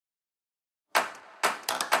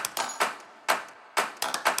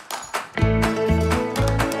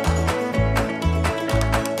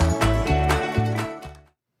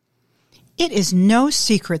It is no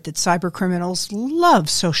secret that cybercriminals love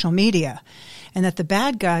social media and that the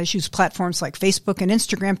bad guys use platforms like Facebook and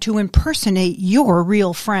Instagram to impersonate your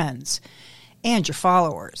real friends and your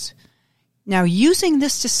followers. Now, using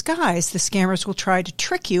this disguise, the scammers will try to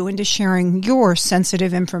trick you into sharing your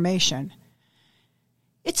sensitive information.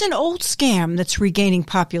 It's an old scam that's regaining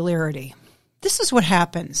popularity. This is what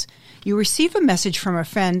happens. You receive a message from a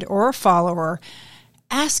friend or a follower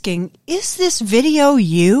asking, "Is this video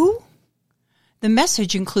you?" The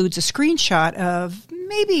message includes a screenshot of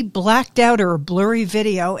maybe blacked out or a blurry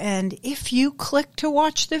video, and if you click to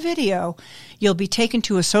watch the video, you'll be taken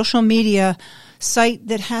to a social media site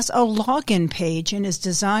that has a login page and is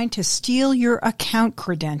designed to steal your account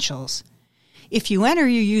credentials. If you enter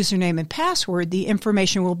your username and password, the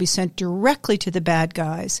information will be sent directly to the bad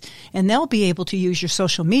guys, and they'll be able to use your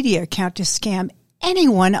social media account to scam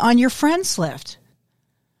anyone on your friends list.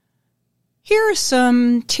 Here are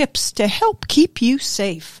some tips to help keep you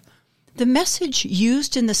safe. The message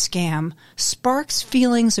used in the scam sparks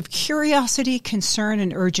feelings of curiosity, concern,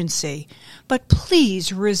 and urgency, but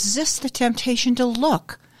please resist the temptation to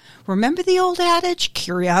look. Remember the old adage,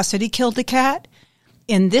 curiosity killed the cat?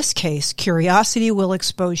 In this case, curiosity will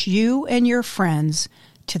expose you and your friends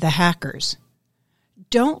to the hackers.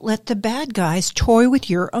 Don't let the bad guys toy with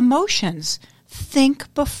your emotions.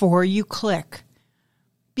 Think before you click.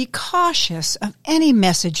 Be cautious of any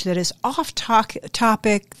message that is off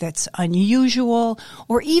topic, that's unusual,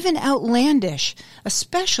 or even outlandish,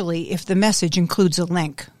 especially if the message includes a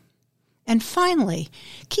link. And finally,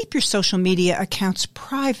 keep your social media accounts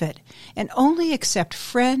private and only accept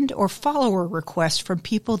friend or follower requests from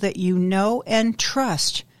people that you know and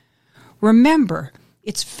trust. Remember,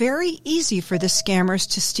 it's very easy for the scammers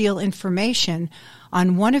to steal information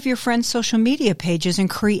on one of your friend's social media pages and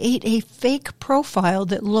create a fake profile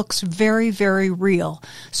that looks very, very real.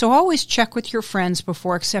 So always check with your friends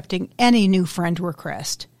before accepting any new friend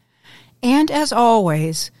request. And as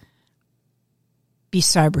always, be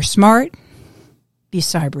cyber smart, be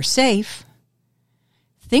cyber safe,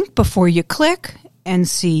 think before you click, and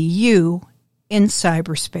see you in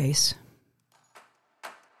cyberspace.